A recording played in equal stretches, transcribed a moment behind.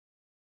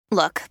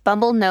Look,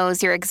 Bumble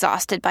knows you're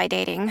exhausted by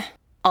dating.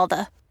 All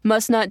the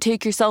must not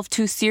take yourself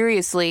too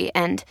seriously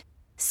and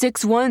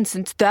 6'1"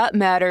 since that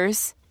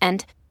matters.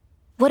 And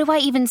what do I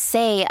even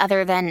say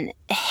other than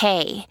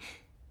hey?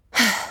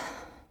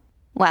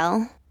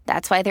 Well,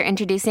 that's why they're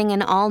introducing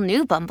an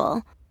all-new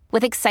Bumble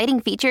with exciting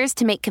features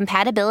to make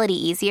compatibility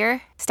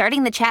easier,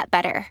 starting the chat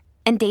better,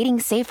 and dating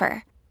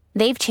safer.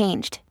 They've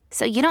changed,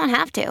 so you don't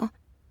have to.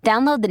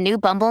 Download the new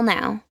Bumble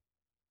now.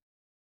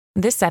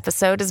 This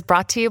episode is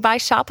brought to you by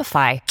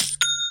Shopify.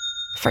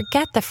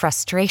 Forget the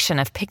frustration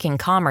of picking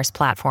commerce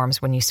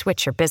platforms when you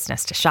switch your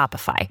business to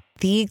Shopify,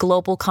 the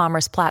global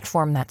commerce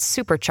platform that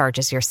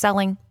supercharges your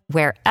selling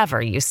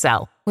wherever you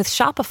sell. With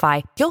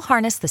Shopify, you'll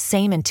harness the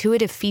same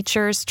intuitive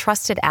features,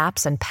 trusted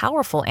apps, and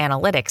powerful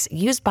analytics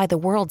used by the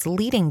world's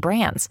leading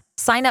brands.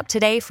 Sign up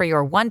today for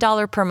your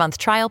 $1 per month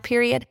trial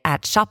period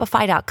at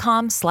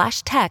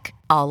shopify.com/tech,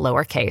 all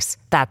lowercase.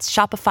 That's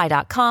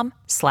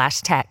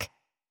shopify.com/tech.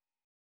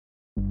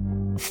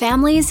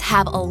 Families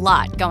have a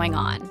lot going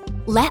on.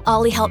 Let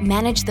Ollie help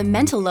manage the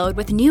mental load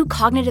with new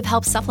cognitive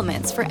help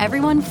supplements for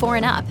everyone 4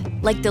 and up,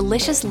 like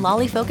delicious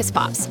Lolly Focus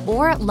Pops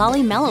or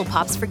Lolly Mellow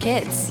Pops for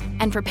kids.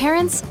 And for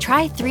parents,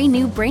 try 3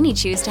 new Brainy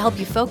Chews to help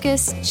you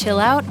focus, chill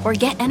out, or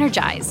get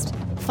energized.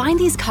 Find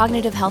these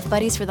cognitive health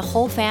buddies for the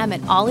whole fam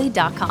at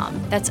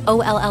ollie.com. That's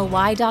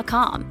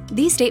OLLY.com.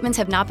 These statements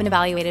have not been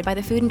evaluated by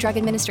the Food and Drug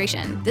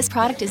Administration. This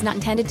product is not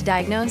intended to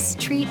diagnose,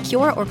 treat,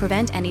 cure, or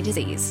prevent any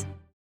disease.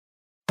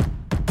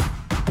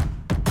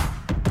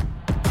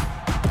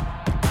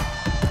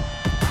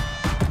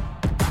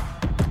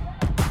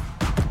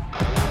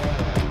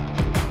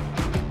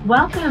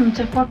 Welcome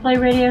to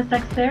Foreplay Radio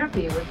Sex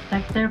Therapy with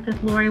sex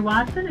therapist Lori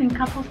Watson and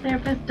couples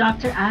therapist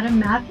Dr. Adam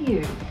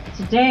Matthews.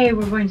 Today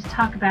we're going to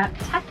talk about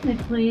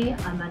technically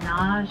a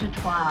menage a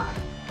trois.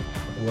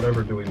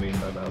 Whatever do we mean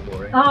by that,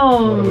 Lori?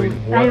 Oh,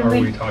 what are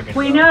we talking about?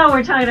 We know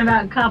we're talking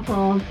about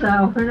couples,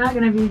 so we're not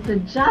going to be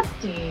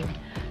suggesting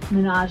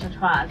menage a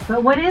trois.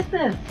 But what is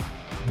this?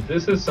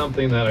 This is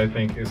something that I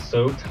think is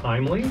so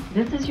timely.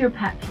 This is your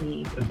pet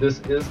peeve.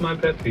 This is my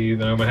pet peeve,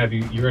 and I'm going to have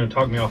you're going to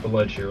talk me off the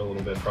ledge here a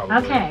little bit, probably.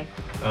 Okay.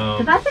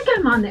 Because I think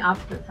I'm on the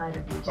opposite side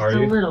of you, just a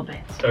little bit.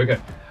 Okay.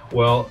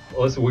 Well,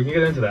 listen, we can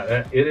get into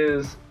that. It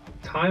is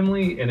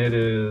timely, and it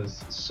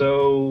is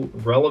so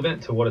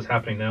relevant to what is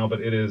happening now,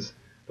 but it is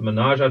the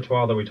menage a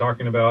trois that we're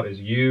talking about is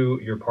you,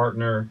 your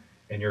partner,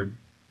 and your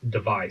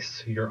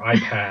device, your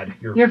iPad,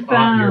 your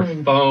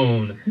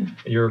phone,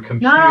 your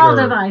computer. Not all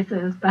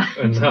devices, but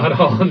not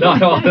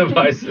all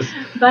devices,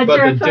 but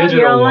the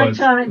digital ones.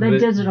 The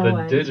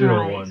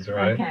digital ones,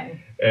 right? Okay.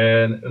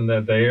 And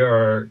that they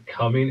are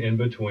coming in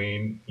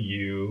between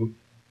you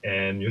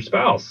and your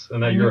spouse,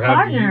 and that you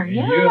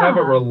have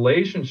a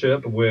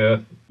relationship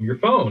with your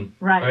phone,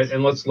 right?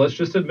 And let's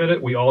just admit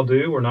it, we all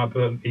do. We're not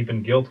putting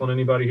even guilt on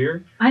anybody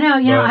here. I know,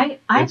 yeah.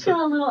 I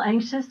feel a little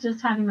anxious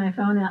just having my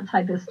phone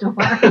outside this door,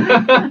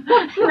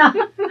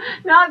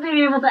 not being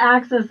able to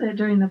access it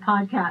during the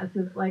podcast.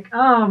 It's like,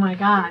 oh my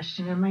gosh,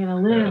 am I going to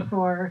live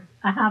for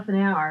a half an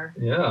hour?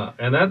 Yeah,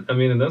 and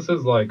this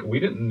is like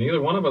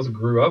neither one of us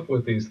grew up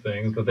with these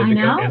things, but they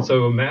become, and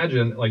so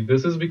imagine like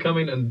this is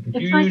becoming a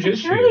huge issue.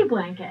 It's my security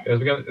blanket. It's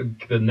becoming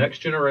the next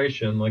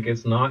generation. Like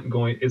it's going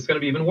to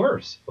be even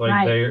worse.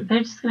 Like they're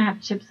just going to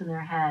have chips in their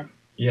head.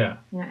 Yeah.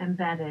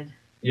 Embedded.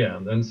 Yeah,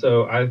 and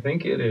so I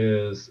think it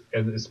is,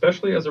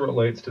 especially as it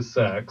relates to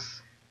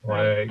sex,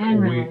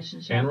 and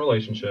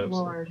relationships.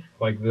 Lord.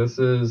 Like this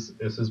is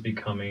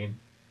becoming.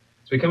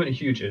 It's becoming a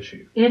huge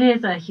issue. It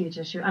is a huge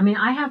issue. I mean,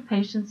 I have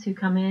patients who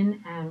come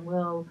in and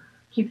will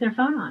keep their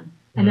phone on.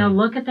 And they'll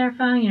look at their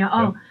phone,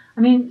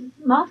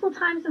 multiple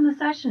times in the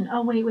session.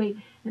 Oh, wait,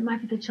 it might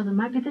be the children. It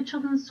might be the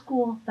children's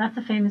school. That's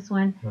a famous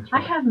one. That's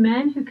right. I have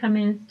men who come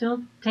in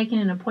still taking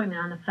an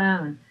appointment on the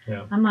phone.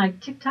 Yeah. I'm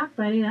like, tick-tock,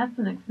 buddy, that's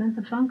an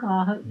expensive phone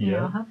call.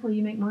 Hopefully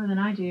you make more than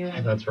I do.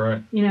 And, that's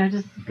right.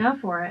 Just go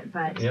for it.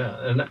 But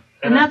yeah,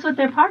 and that's what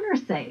their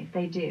partners say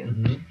they do.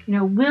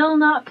 Mm-hmm. Will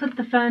not put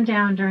the phone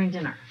down during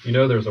dinner.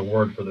 There's a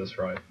word for this,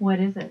 right? What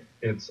is it?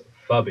 It's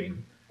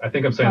phubbing. I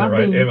think I'm saying that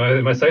right.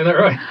 Am I saying that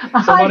right?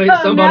 Somebody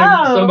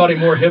somebody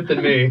more hip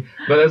than me.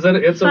 But it's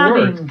phubbing. a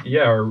word.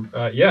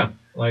 Yeah,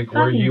 like phubbing.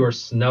 Where you are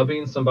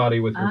snubbing somebody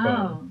with your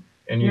phone.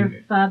 And you're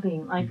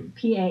phubbing, like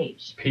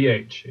PH.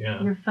 PH,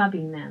 yeah. You're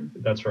phubbing them.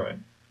 That's right.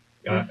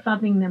 You're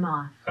phubbing them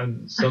off.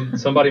 And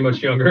somebody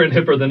much younger and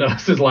hipper than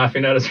us is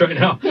laughing at us right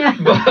now. Yeah.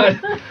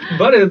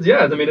 But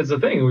it's a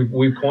thing.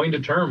 We've coined a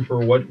term for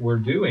what we're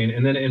doing.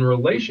 And then in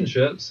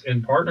relationships,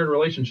 in partnered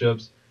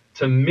relationships,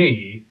 to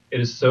me,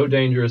 it is so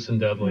dangerous and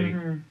deadly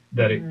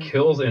that it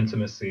kills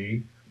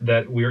intimacy,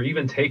 that we are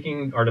even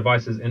taking our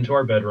devices into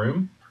our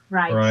bedroom.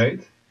 Right.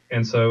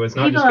 And so it's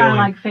not People just feeling... are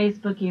like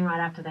Facebooking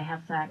right after they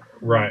have sex.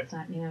 Right.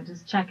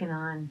 Just checking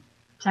on,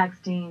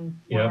 texting,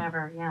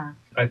 whatever. Yeah.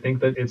 I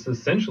think that it's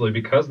essentially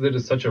because it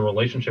is such a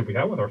relationship we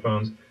have with our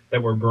phones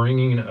that we're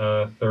bringing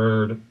a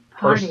third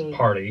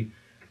party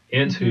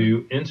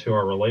into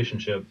our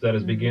relationship that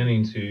is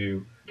beginning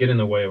to get in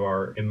the way of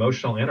our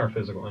emotional and our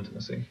physical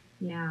intimacy.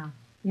 Yeah.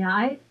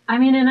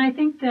 I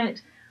think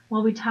that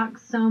while we talk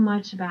so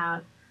much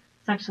about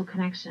sexual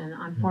connection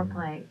on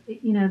foreplay.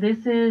 You know,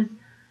 this is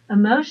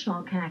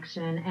emotional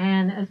connection,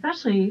 and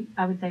especially,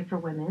 I would say, for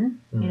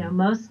women, you know,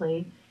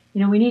 mostly,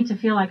 you know, we need to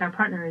feel like our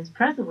partner is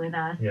present with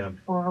us,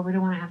 or we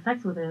don't want to have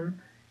sex with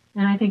him.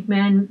 And I think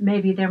men,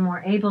 maybe they're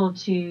more able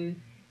to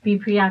be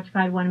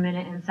preoccupied 1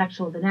 minute and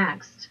sexual the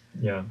next.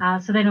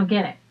 So they don't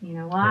get it. You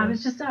know, well, I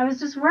was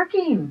just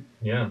working.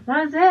 That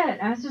was it.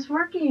 I was just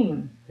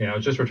working. I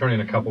was just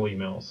returning a couple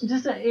emails.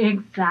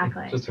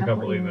 Exactly. Just a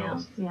couple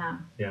emails. Yeah.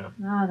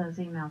 Oh, those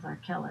emails are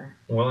killer.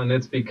 Well, and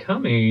it's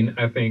becoming,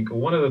 I think,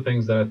 one of the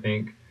things that I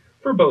think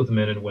for both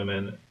men and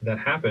women that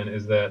happen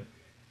is that,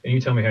 and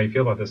you tell me how you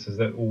feel about this, is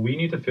that we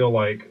need to feel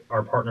like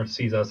our partner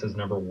sees us as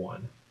number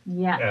one.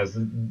 As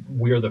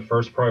we are the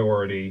first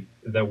priority,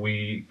 that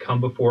we come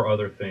before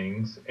other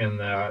things, and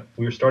that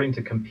we're starting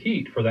to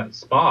compete for that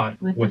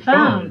spot with the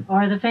phone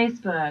or the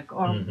Facebook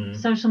or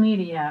social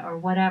media or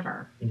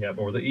whatever.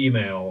 Or the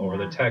email or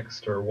the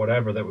text or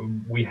whatever,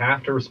 that we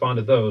have to respond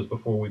to those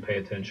before we pay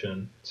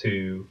attention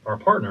to our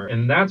partner.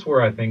 And that's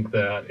where I think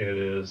that it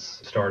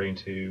is starting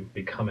to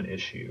become an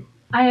issue.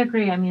 I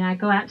agree. I mean, I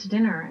go out to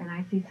dinner and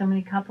I see so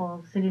many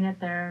couples sitting at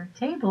their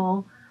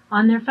table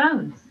on their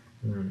phones.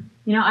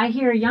 You know, I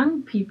hear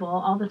young people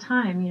all the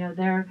time, you know,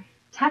 they're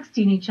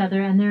texting each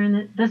other and they're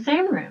in the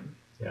same room.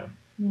 You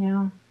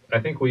know,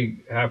 I think we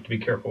have to be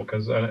careful,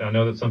 because I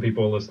know that some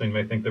people listening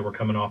may think that we're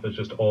coming off as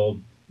just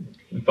old.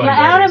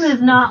 Adam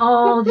is not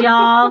old,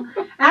 y'all.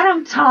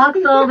 Adam talks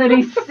old and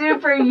he's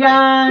super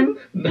young.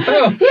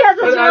 No, he has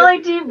this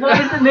really deep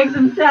voice that makes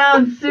him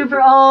sound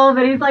super old,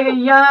 but he's like a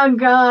young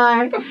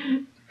guy.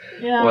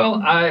 Well,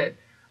 I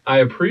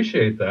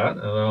appreciate that,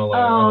 and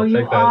I'll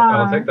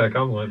take that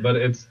compliment. But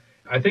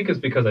I think it's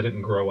because I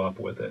didn't grow up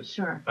with it.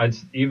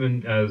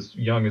 Even as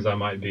young as I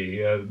might be,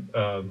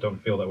 don't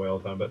feel that way all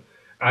the time, but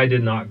I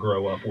did not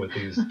grow up with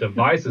these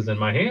devices in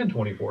my hand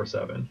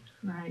 24/7.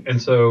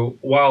 And so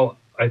while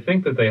I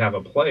think that they have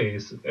a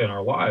place in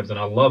our lives, and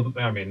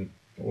I mean,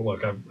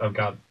 look, I've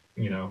got,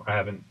 you know, I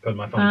haven't put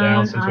my phone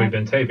down since we've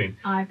been taping.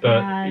 iPad,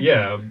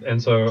 but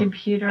and so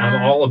computer.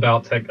 I'm all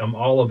about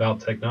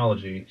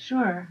technology.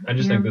 I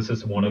just think this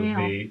is one of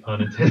the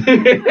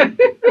unintended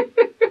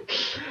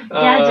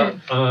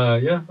gadgets.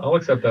 I'll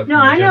accept that. No,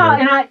 I know,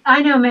 and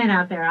I know men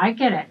out there. I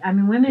get it. I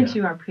mean, women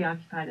too are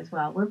preoccupied as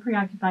well. We're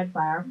preoccupied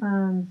by our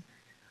phones,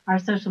 our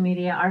social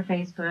media, our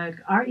Facebook,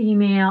 our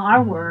email,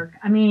 our work.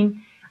 I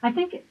mean, I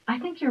think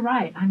you're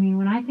right. I mean,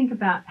 when I think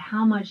about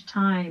how much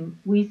time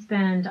we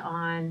spend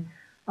on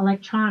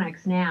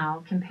electronics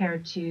now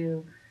compared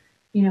to,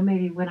 you know,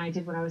 maybe when I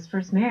was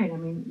first married, I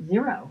mean,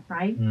 zero,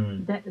 right?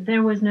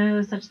 There was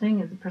no such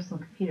thing as a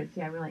personal computer.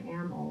 See, I really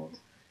am old.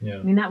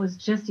 I mean, that was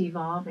just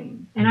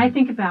evolving. And I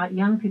think about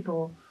young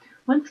people.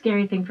 One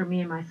scary thing for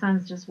me, and my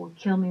sons just will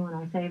kill me when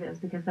I say this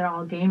because they're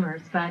all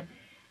gamers, but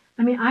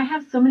I mean, I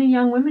have so many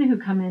young women who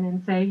come in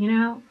and say, you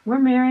know, we're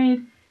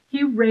married.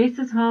 He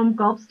races home,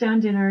 gulps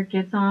down dinner,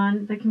 gets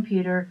on the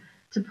computer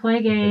to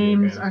play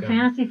games or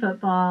fantasy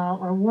football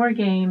or war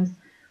games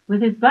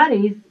with his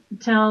buddies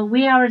till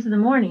wee hours of the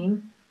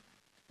morning,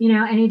 you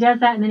know, and he does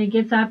that, and then he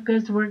gets up,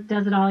 goes to work,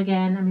 does it all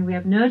again. I mean, we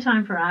have no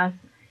time for us.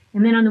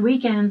 And then on the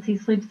weekends, he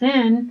sleeps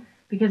in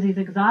because he's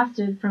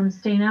exhausted from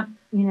staying up,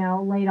 you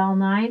know, late all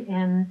night.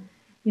 And,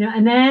 you know,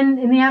 and then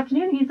in the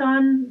afternoon, he's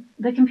on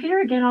the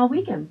computer again all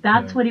weekend.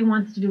 That's what he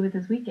wants to do with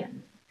his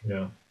weekends.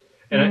 And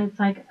it's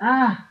like,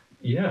 and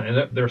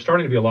there are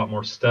starting to be a lot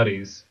more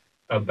studies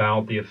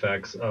about the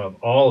effects of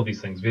all of these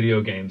things: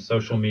 video games,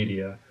 social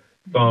media,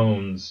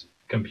 phones,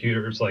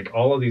 computers, like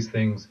all of these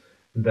things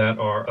that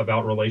are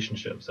about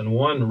relationships. And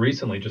one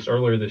recently, just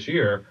earlier this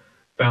year,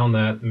 found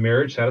that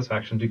marriage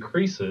satisfaction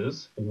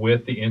decreases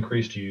with the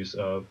increased use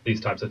of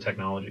these types of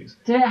technologies.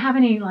 Did it have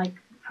any like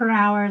per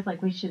hours?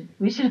 Like we should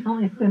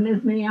only spend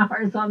this many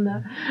hours on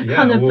the phone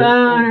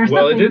or something?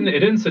 Well, it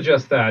didn't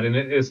suggest that, and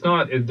it's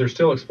not. They're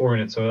still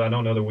exploring it, so I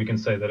don't know that we can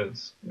say that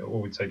it's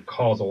what we'd say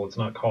causal. It's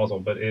not causal,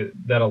 but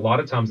that a lot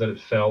of times that it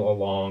fell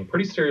along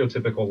pretty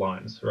stereotypical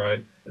lines,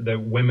 right?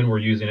 That women were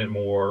using it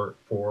more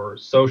for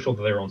social,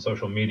 that they were on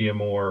social media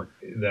more,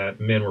 that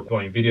men were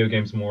playing video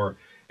games more.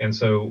 And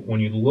so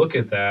when you look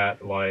at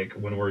that, like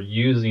when we're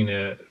using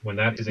it, when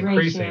that is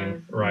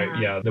increasing,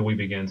 that we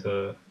begin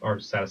to,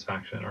 our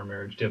satisfaction, our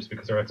marriage dips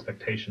because our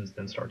expectations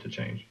then start to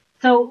change.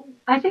 So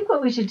I think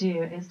what we should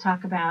do is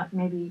talk about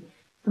maybe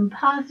some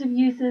positive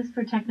uses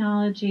for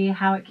technology,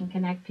 how it can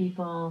connect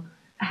people,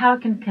 how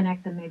it can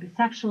connect them maybe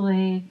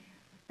sexually,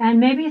 and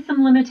maybe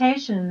some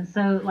limitations.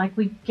 So like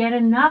we get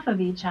enough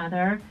of each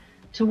other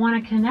to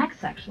want to connect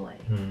sexually.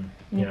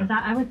 Because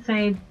I would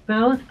say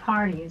both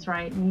parties,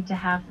 right, need to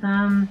have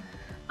some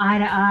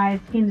eye-to-eye,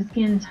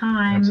 skin-to-skin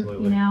time,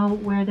 you know,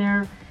 where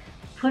they're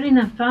putting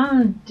the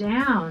phone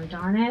down,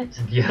 darn it.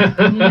 You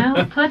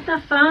know, put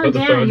the phone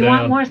down. You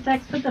want more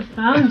sex, put the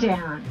phone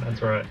down.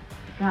 That's right.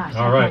 Gosh.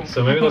 All right,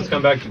 so maybe let's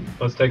come back,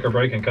 let's take our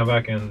break and come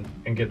back and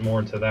get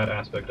more into that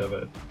aspect of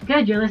it.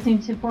 Good. You're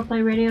listening to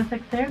Foreplay Radio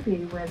Sex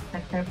Therapy with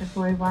sex therapist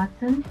Lori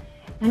Watson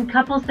and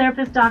couples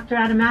therapist Dr.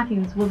 Adam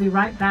Matthews. We'll be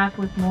right back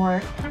with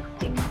more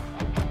texting.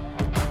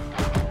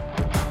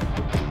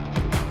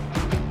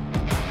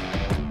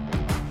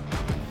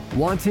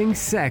 Wanting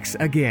Sex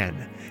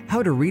Again: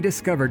 How to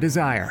Rediscover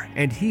Desire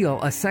and Heal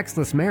a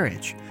Sexless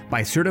Marriage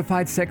by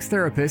certified sex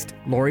therapist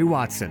Lori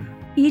Watson.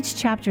 Each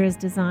chapter is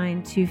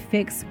designed to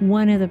fix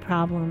one of the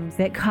problems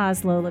that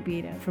cause low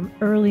libido, from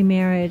early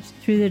marriage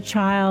through the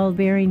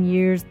childbearing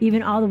years,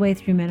 even all the way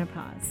through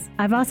menopause.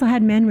 I've also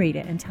had men read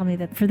it and tell me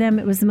that for them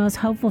it was the most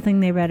hopeful thing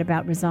they read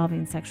about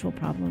resolving sexual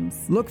problems.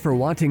 Look for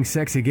Wanting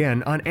Sex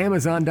Again on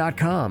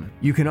Amazon.com.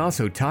 You can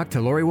also talk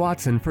to Lori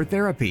Watson for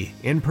therapy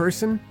in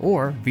person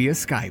or via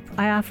Skype.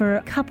 I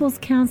offer couples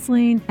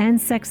counseling and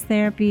sex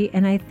therapy,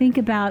 and I think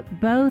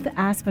about both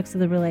aspects of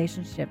the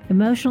relationship,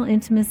 emotional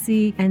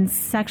intimacy and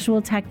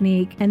sexual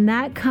technique, and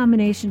that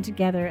combination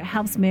together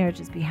helps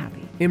marriages be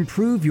happy.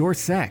 Improve your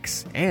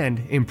sex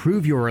and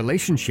improve your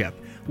relationship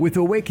with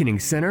Awakening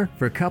Center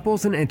for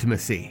Couples and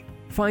Intimacy.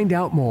 Find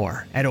out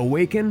more at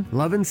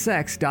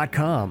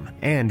awakenloveandsex.com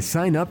and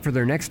sign up for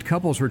their next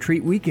couples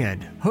retreat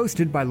weekend,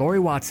 hosted by Lori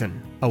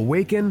Watson.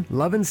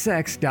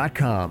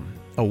 awakenloveandsex.com.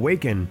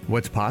 Awaken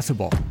what's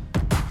possible.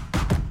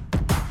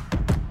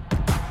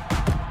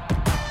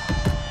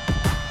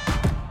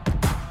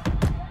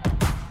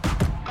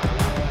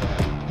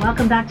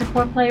 Welcome back to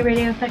Foreplay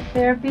Radio Sex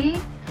Therapy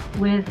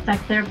with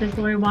sex therapist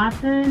Lori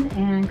Watson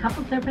and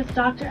couples therapist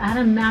Dr.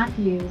 Adam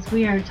Matthews.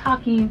 We are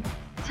talking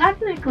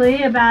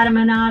technically about a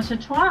menage a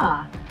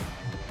trois.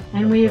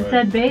 And we have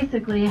said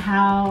basically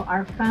how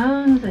our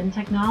phones and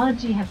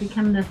technology have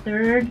become the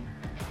third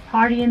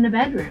party in the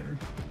bedroom.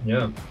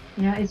 Yeah.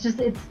 You know, it's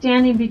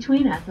standing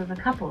between us as a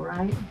couple,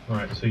 right?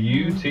 Right. So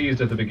you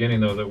teased at the beginning,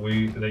 though, that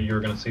you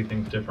were going to see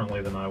things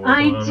differently than I was.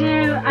 I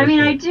do.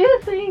 I do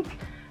think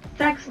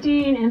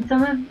sexting and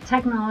some of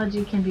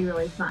technology can be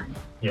really fun.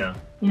 Yeah.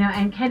 You know,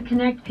 and can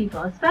connect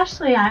people.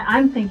 Especially,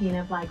 I'm thinking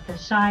of like the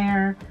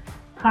shyer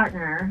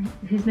partner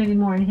who's maybe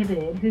more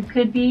inhibited, who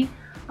could be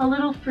a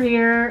little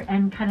freer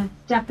and kind of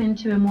step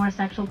into a more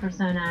sexual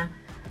persona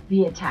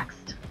via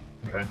text.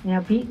 Okay. You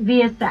know,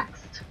 via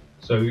sext.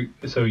 So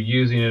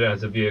using it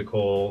as a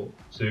vehicle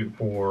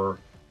for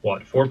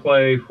what?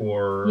 Foreplay,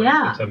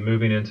 so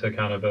moving into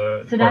kind of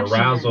a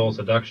arousal,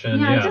 seduction.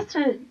 Yeah, just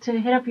to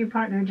hit up your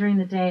partner during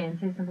the day and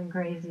say something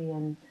crazy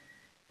and,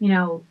 you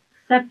know,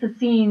 set the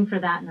scene for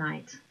that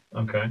night.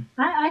 Okay.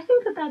 I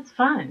think that's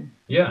fun.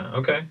 Yeah,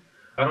 okay.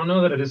 I don't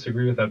know that I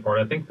disagree with that part.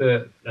 I think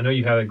that, I know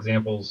you have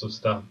examples of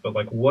stuff, but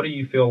like, what do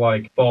you feel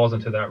like falls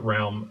into that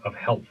realm of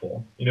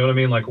helpful? You know what I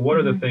mean? Like, what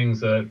are the things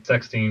that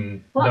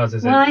sexting does?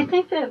 I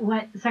think that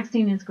what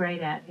sexting is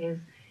great at is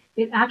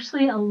it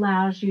actually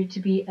allows you to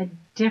be a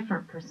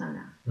different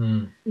persona.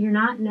 You're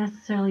not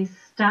necessarily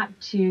stuck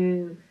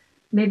to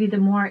maybe the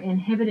more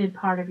inhibited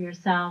part of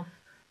yourself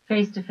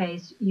face to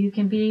face. You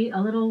can be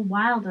a little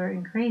wilder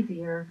and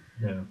crazier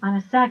on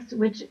a sext,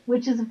 which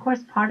is of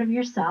course part of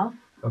yourself.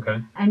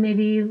 Okay. And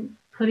maybe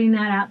putting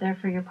that out there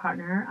for your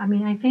partner. I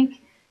mean, I think,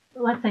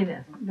 let's say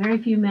this, very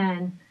few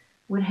men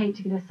would hate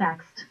to get a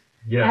sext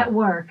at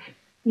work.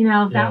 You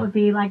know, that would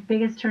be like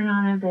biggest turn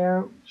on of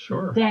their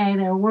day,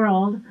 their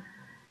world.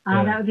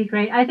 That would be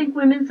great. I think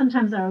women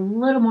sometimes are a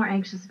little more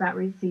anxious about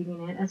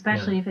receiving it,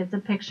 especially if it's a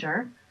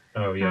picture.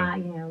 Oh, yeah.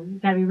 You know,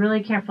 you got to be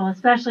really careful,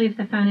 especially if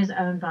the phone is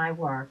owned by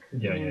work.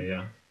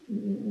 Yeah.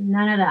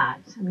 None of that.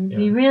 I mean,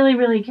 be really,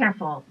 really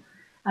careful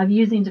of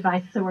using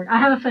devices at work. I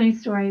have a funny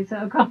story. So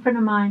a girlfriend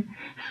of mine,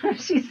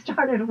 she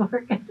started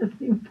work at this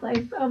new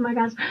place. Oh my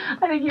gosh,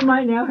 I think you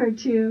might know her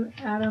too,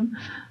 Adam.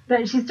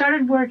 But she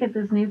started work at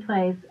this new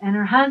place, and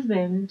her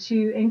husband,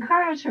 to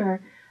encourage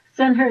her,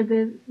 sent her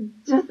this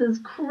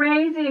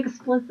crazy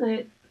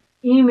explicit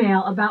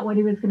email about what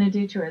he was going to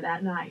do to her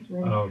that night.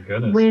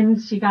 When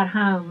she got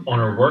home. On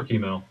her work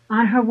email.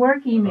 On her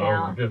work email.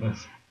 Oh my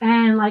goodness.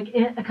 And like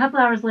a couple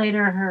hours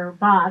later, her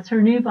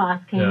new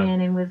boss came in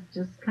and was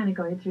just kind of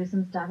going through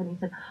some stuff. And he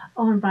said,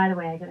 "Oh, and by the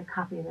way, I get a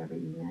copy of every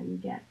email you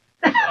get."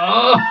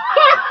 Oh.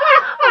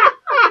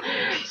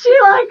 She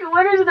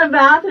went into the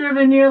bathroom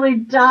and nearly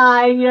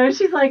died. You know,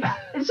 she's like,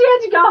 she had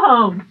to go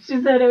home.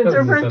 She said it was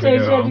her first day.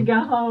 She had to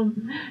go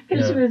home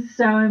because she was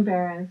so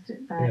embarrassed.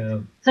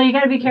 So you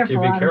got to be careful.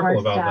 Be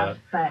careful about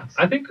that.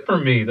 I think for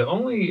me, I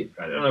don't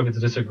know if it's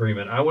a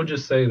disagreement. I would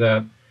just say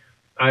that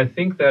I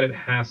think that it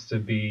has to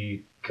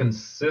be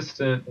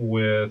consistent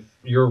with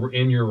your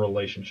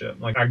relationship.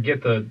 Like, I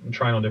get the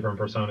trying on different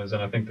personas,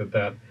 and I think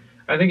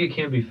I think it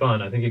can be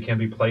fun. I think it can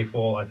be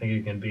playful. I think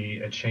it can be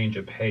a change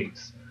of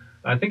pace.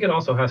 I think it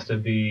also has to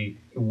be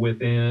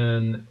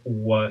within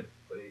what,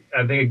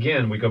 I think,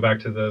 again, we go back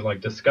to the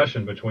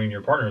discussion between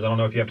your partners. I don't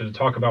know if you have to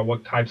talk about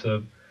what types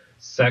of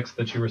sex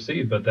that you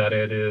receive, but that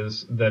it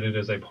is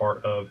a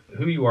part of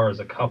who you are as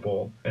a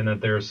couple, and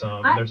that there's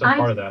some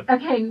part of that.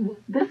 Okay,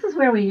 this is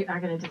where we are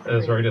going to disagree.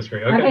 That's where we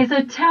disagree. Okay,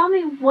 so tell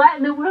me, what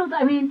in the world?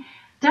 I mean,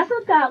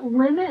 doesn't that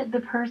limit the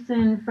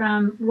person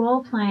from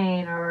role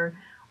playing or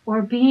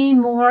being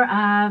more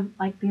of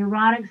the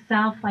erotic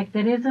self,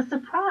 that is a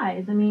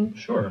surprise? I mean,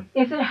 sure.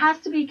 If it has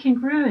to be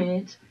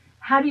congruent,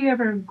 how do you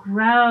ever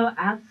grow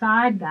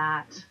outside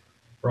that?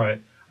 Right.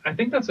 I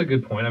think that's a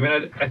good point. I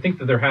mean, I think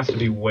that there has to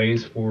be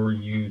ways for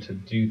you to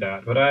do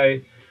that, but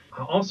I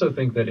also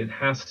think that it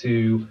has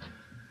to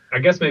I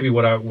guess maybe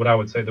what I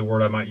would say, the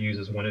word I might use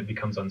is when it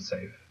becomes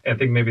unsafe. I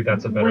think maybe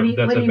that's a better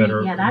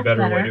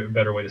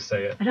better way to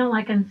say it. I don't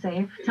like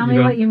unsafe. Tell me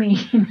what you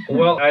mean.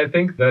 Well, I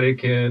think that it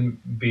can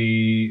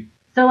be,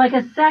 so like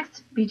a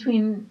sex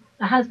between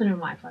a husband and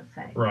wife, let's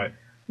say. right.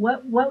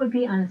 What would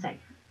be unsafe?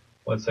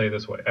 Let's say it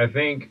this way. I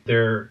think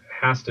there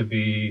has to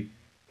be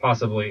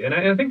possibly, and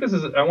I think this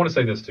is, I want to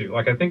say this too,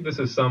 like I think this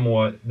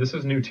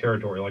is new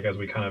territory, like as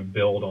we kind of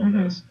build on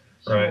this,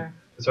 right? Sure.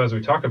 So as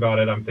we talk about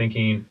it, I'm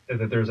thinking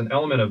that there's an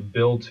element of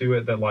build to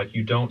it, that like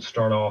you don't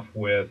start off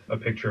with a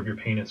picture of your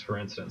penis, for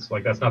instance.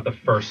 Like that's not the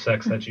first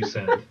sex that you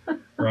send,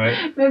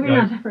 right? Maybe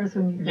like, not the first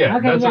one you send. Yeah,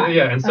 Okay,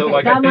 and so okay,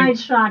 like that I think might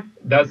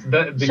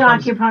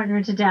shock your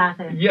partner to death.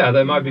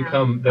 That might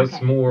become,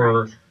 that's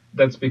more. Right.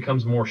 That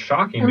becomes more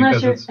shocking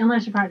unless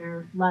your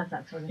partner loves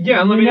that sort of thing.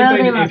 Yeah, and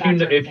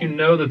if you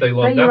know that they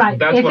love that,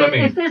 that's what I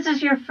mean. If this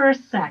is your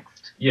first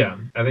sext. Yeah,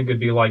 I think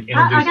it'd be like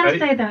I gotta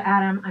say though,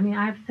 Adam, I mean,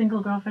 I have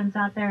single girlfriends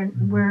out there,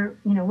 and we're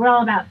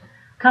all about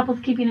couples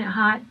keeping it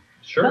hot.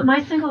 Sure. But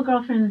my single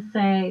girlfriends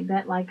say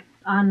that like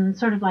on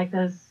sort of like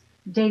those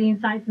dating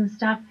sites and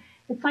stuff,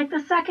 it's like the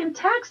second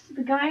text,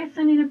 the guy is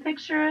sending a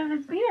picture of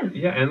his penis.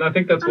 Yeah, and I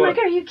think that's I'm like,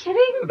 are you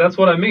kidding? That's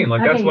what I mean.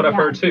 Like that's what I've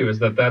heard too. Is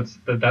that's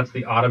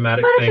the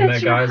automatic thing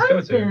that guys go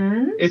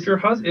to. If it's your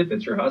husband, if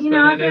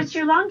it's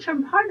your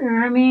long-term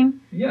partner, I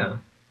mean. Yeah.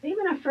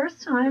 Even a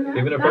first time.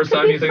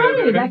 You think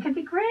funny. That could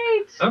be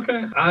great.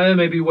 Okay, I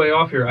may be way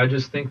off here. I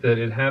just think that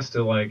it has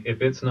to, like,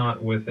 if it's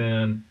not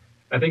within,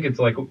 I think it's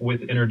like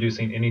with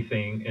introducing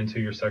anything into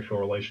your sexual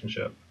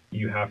relationship,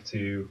 you have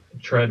to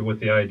tread with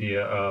the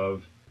idea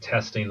of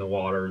testing the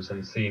waters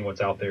and seeing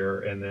what's out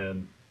there, and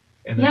then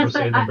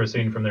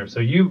proceeding from there. So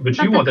you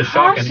want the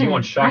shock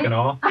and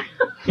awe.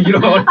 You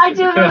don't. I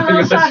do want a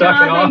little shock and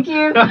awe. Thank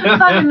you.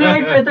 I've been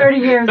married for 30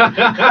 years.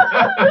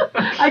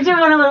 I do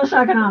want a little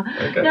shock and awe.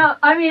 Okay. No,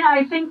 I mean,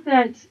 I think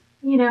that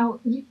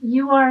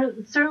you are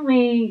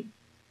certainly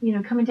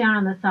coming down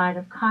on the side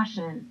of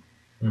caution,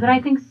 but I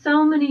think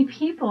so many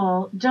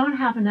people don't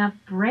have enough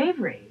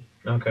bravery.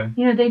 Okay.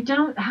 They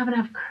don't have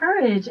enough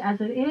courage as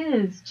it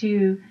is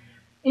to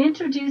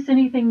introduce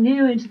anything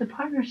new into the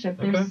partnership.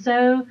 They're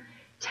so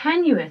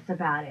tenuous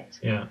about it.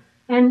 Yeah.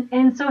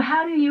 And so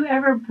how do you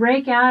ever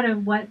break out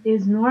of what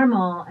is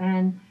normal?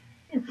 And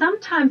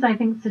sometimes I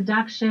think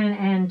seduction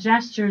and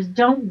gestures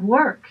don't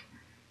work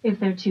if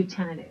they're too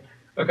tentative.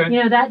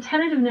 Okay. That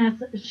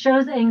tentativeness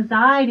shows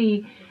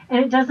anxiety,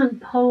 and it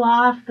doesn't pull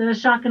off the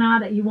shock and awe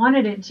that you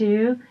wanted it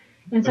to.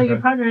 And so your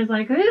partner is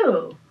like,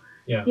 ooh.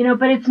 Yeah.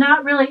 But it's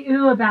not really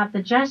ooh about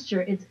the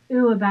gesture. It's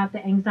ooh about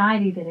the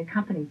anxiety that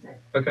accompanies it.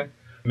 Okay.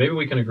 Maybe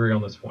we can agree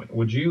on this point.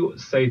 Would you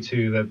say,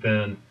 too, that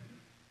then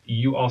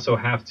you also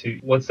have to,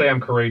 let's say I'm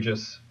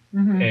courageous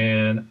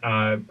and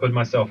I put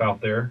myself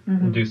out there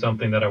and do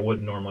something that I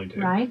wouldn't normally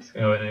do. Right.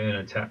 In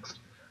a text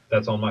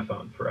that's on my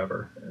phone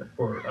forever.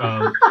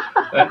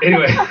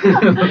 Anyway.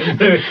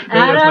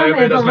 Adam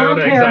is a little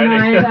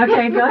paranoid.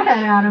 Okay, go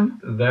ahead, Adam.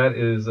 That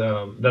is,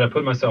 that I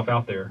put myself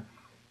out there.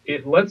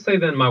 Let's say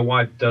then my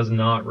wife does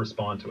not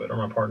respond to it, or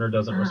my partner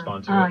doesn't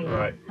respond to it,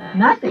 right?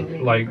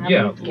 Nothing. Like,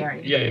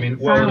 scary. Yeah, I mean,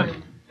 well,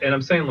 and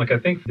I'm saying, like, I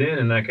think then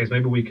in that case,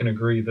 maybe we can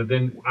agree that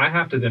then I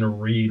have to then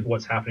read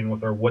what's happening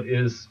with her, what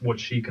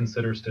she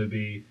considers to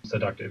be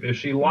seductive. If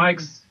she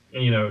likes,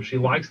 she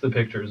likes the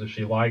pictures, if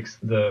she likes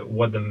the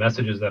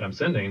messages that I'm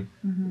sending,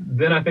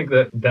 then I think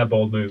that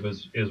bold move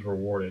is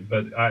rewarded.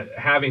 But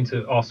having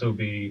to also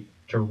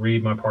to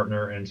read my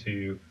partner and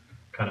to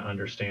kind of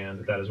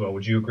understand that as well.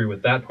 Would you agree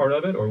with that part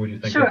of it, or would you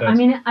think? Sure. I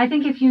mean, I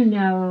think if you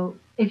know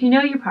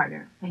your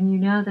partner and you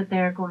know that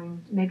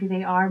maybe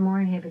they are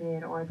more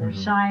inhibited, or they're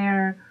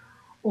shyer,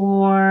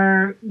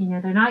 or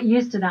they're not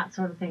used to that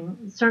sort of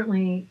thing,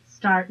 certainly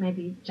start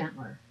maybe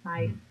gentler,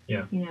 right?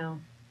 Yeah.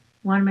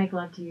 Want to make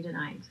love to you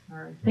tonight,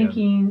 or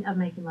thinking of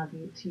making love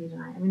to you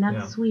tonight. I mean,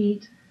 that's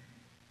sweet.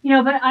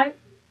 But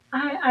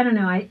I don't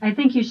know. I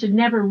think you should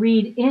never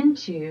read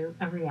into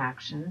a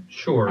reaction.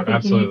 Sure, I think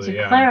absolutely. You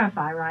need to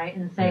clarify, right,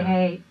 and say,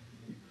 hey,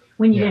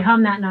 when you get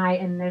home that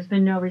night and there's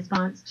been no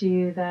response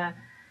to the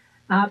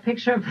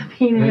picture of the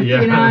penis,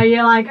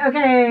 you're like,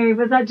 okay,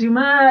 was that too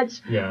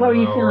much? Yeah, what were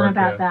you feeling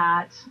about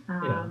that?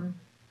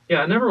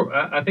 I never.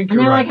 I think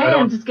you're right. And they're like, hey,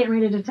 I'm just getting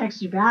ready to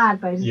text you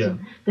back, but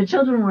the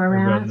children were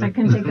around, so I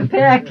couldn't take the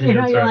pic.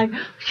 You're like,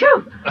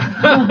 phew,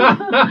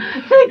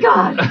 thank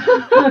God.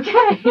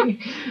 Okay.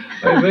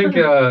 I think,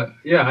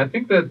 I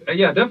think that,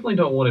 definitely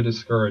don't want to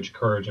discourage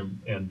courage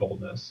and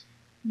boldness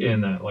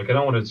in that. Like, I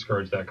don't want to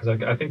discourage that, because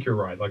I think you're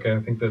right. Like,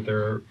 I think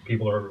that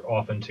people are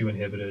often too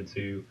inhibited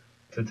to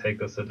take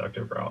the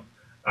seductive route.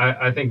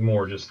 I think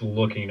more just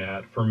looking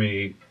at, for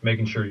me,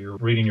 making sure you're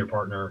reading your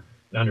partner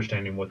and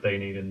understanding what they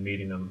need and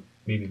meeting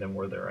them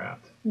where they're at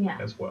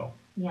as well.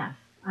 Yes,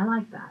 I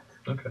like that.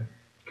 Okay,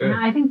 good.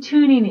 And I think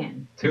tuning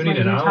in.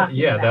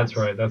 That's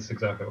right. That's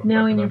exactly what I'm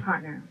knowing your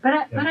partner.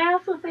 But I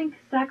also think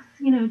sex,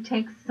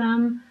 takes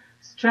some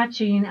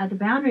stretching of the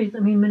boundaries. I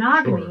mean,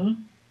 monogamy,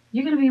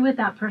 you're going to be with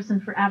that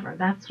person forever.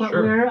 That's what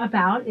we're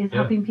about, is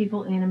helping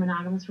people in a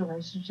monogamous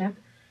relationship.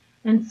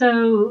 And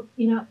so,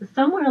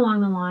 somewhere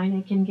along the line,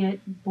 it can get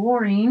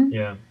boring.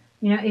 Yeah.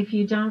 If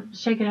you don't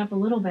shake it up a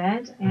little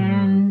bit,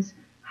 and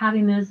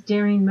having those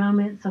daring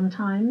moments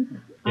sometimes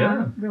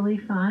are really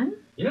fun.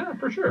 Yeah,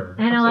 for sure.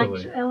 And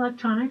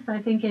electronics,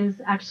 I think,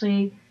 is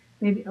actually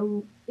a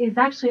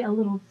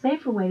little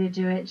safer way to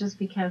do it, just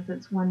because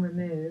it's one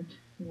removed.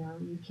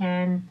 You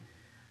can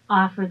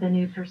offer the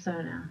new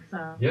persona.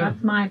 So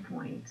that's my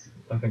point.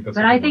 I think that's.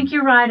 But I think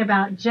you're right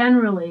about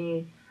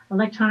generally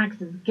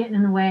electronics is getting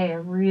in the way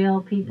of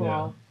real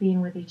people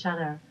being with each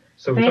other,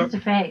 face to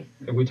face.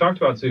 We talked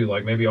about too,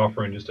 like maybe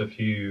offering just a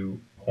few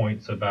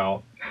points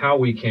about how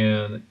we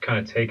can kind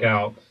of take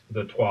out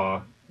the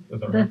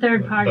the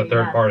third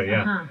party,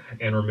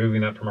 and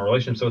removing that from our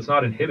relationship, so it's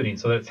not inhibiting,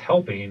 so that it's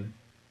helping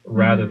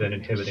rather than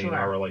inhibiting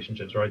our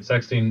relationships, right?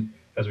 Sexting,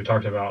 as we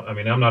talked about, I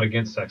mean, I'm not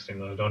against sexting,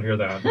 though, don't hear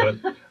that,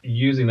 but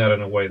using that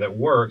in a way that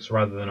works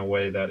rather than a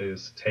way that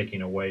is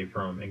taking away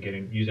from and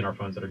using our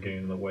phones that are getting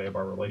in the way of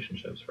our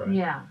relationships, right?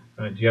 Yeah.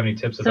 Right. Do you have any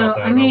tips about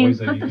that? So, I mean,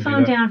 put the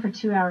phone down for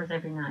 2 hours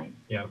every night.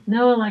 Yeah.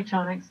 No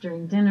electronics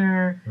during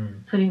dinner,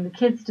 putting the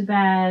kids to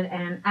bed,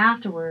 and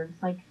afterwards,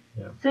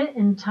 sit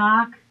and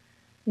talk,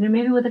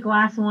 maybe with a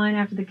glass of wine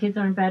after the kids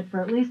are in bed for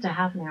at least a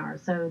half an hour.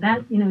 So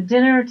that,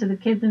 dinner to the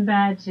kids in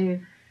bed to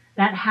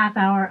that half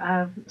hour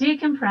of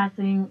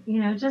decompressing,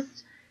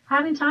 just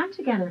having time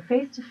together,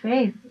 face to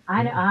face,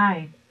 eye to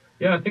eye.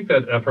 Yeah, I think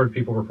that I've heard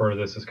people refer to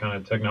this as kind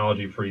of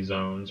technology-free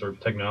zones or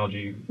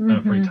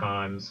technology-free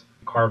times,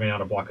 carving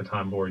out a block of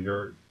time where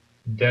you're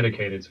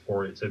dedicated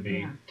for it to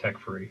be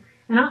tech-free.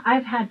 And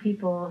I've had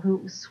people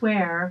who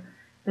swear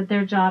that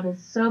their job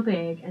is so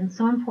big and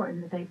so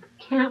important that they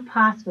can't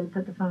possibly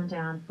put the phone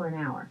down for an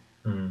hour.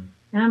 And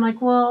I'm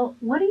like, well,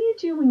 what do you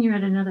do when you're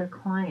at another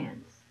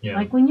client's? Yeah.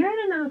 Like when you're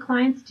at another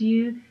client's, do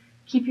you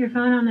keep your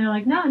phone on? They're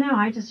like, no,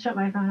 I just shut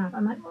my phone off.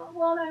 I'm like,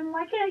 well then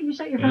why can't you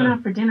shut your phone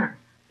off for dinner?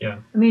 Yeah.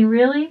 I mean,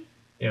 really?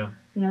 Yeah.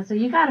 So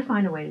you got to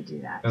find a way to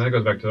do that. And that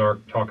goes back to our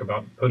talk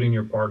about putting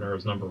your partner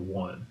as number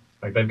one.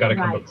 Like they've got to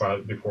come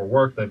before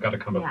work. They've got to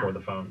come before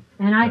the phone.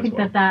 And I think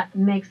that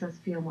makes us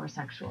feel more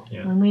sexual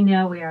when we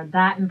know we are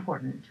that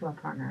important to our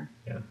partner.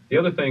 Yeah. The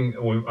other thing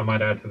I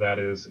might add to that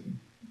is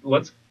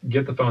let's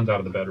get the phones out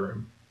of the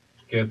bedroom.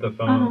 Get the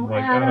phone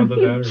out of the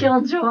bedroom.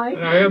 Killjoy.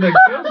 I am the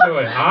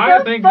killjoy.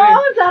 I think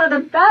phones out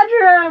of the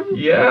bedroom.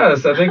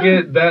 Yes, I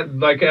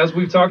think as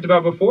we've talked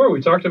about before, we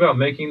talked about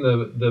making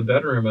the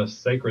bedroom a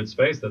sacred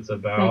space that's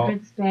about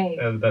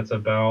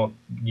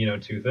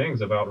two things,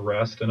 about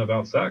rest and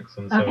about sex.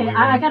 And so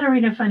I got to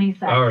read a funny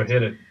sex. All right,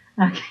 hit it.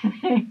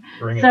 Okay.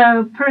 Bring it.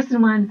 So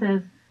person one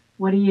says,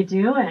 "What are you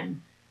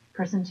doing?"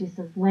 Person two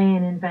says,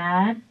 "Laying in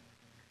bed."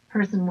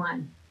 Person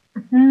one,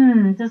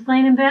 just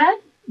laying in bed?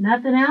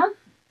 Nothing else?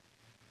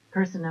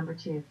 Person number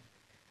two,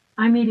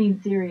 "I'm eating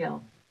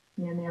cereal."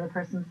 And the other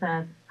person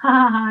says, "Ha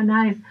ha ha,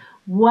 nice.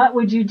 What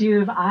would you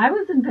do if I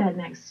was in bed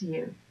next to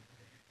you?"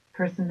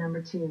 Person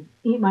number two,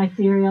 "Eat my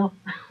cereal."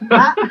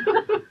 Laugh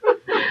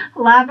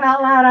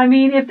out loud. I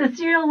mean, if the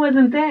cereal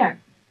wasn't there,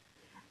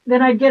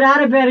 then I'd get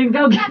out of bed and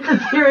go get the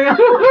cereal.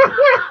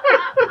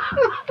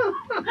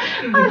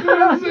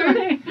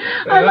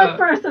 I look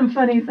for some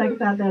funny sex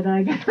out there that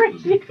I can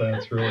read.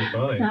 That's really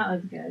funny. That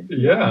was good.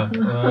 Yeah.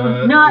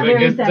 Not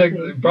very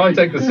sexy. Probably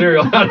take the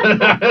cereal out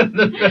of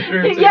the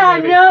bedroom. Yeah,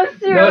 no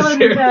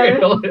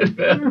cereal in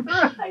bed.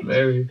 Right.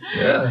 Maybe.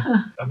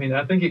 Yeah. I mean,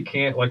 I think it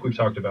can't, like we've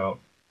talked about,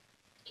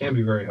 can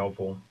be very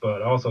helpful,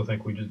 but I also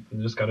think we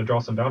just got to draw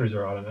some boundaries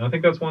around it. And I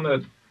think that's one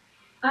that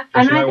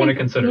you might want to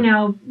consider.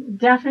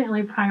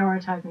 Definitely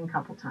prioritizing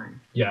couple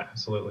time. Yeah,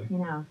 absolutely.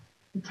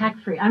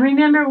 Tech-free. I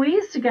remember we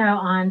used to go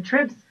on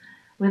trips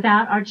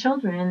without our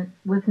children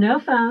with no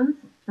phones.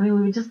 I mean,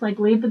 we would just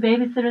leave the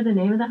babysitter, the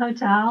name of the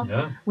hotel,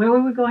 where we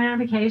were going on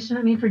vacation.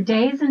 I mean, for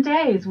days and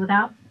days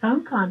without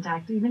phone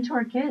contact, even to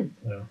our kids.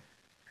 Yeah.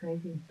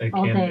 Crazy. It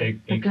old can, days. it,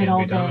 it the good can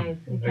old be done. days.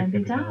 It can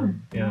be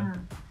done. Yeah.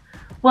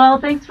 Well,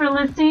 thanks for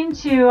listening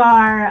to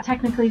our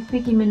Technically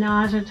Speaking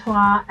Menage a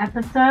Trois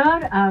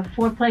episode of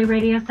Foreplay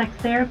Radio Sex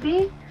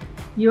Therapy.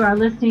 You are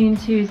listening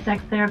to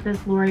sex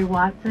therapist Lori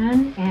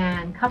Watson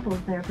and couples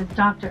therapist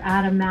Dr.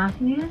 Adam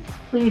Matthews.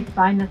 Please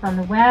find us on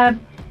the web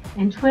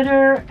and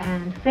Twitter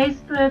and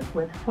Facebook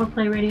with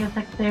Foreplay Radio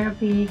Sex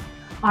Therapy,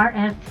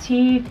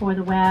 RST for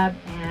the web,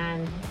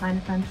 and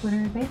find us on Twitter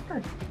and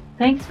Facebook.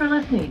 Thanks for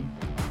listening.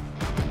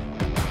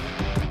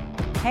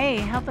 Hey,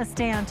 help us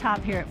stay on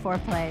top here at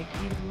Foreplay.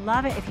 We'd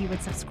love it if you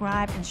would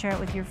subscribe and share it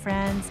with your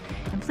friends.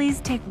 And please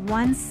take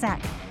 1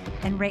 sec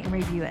and rate and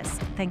review us.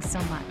 Thanks so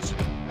much.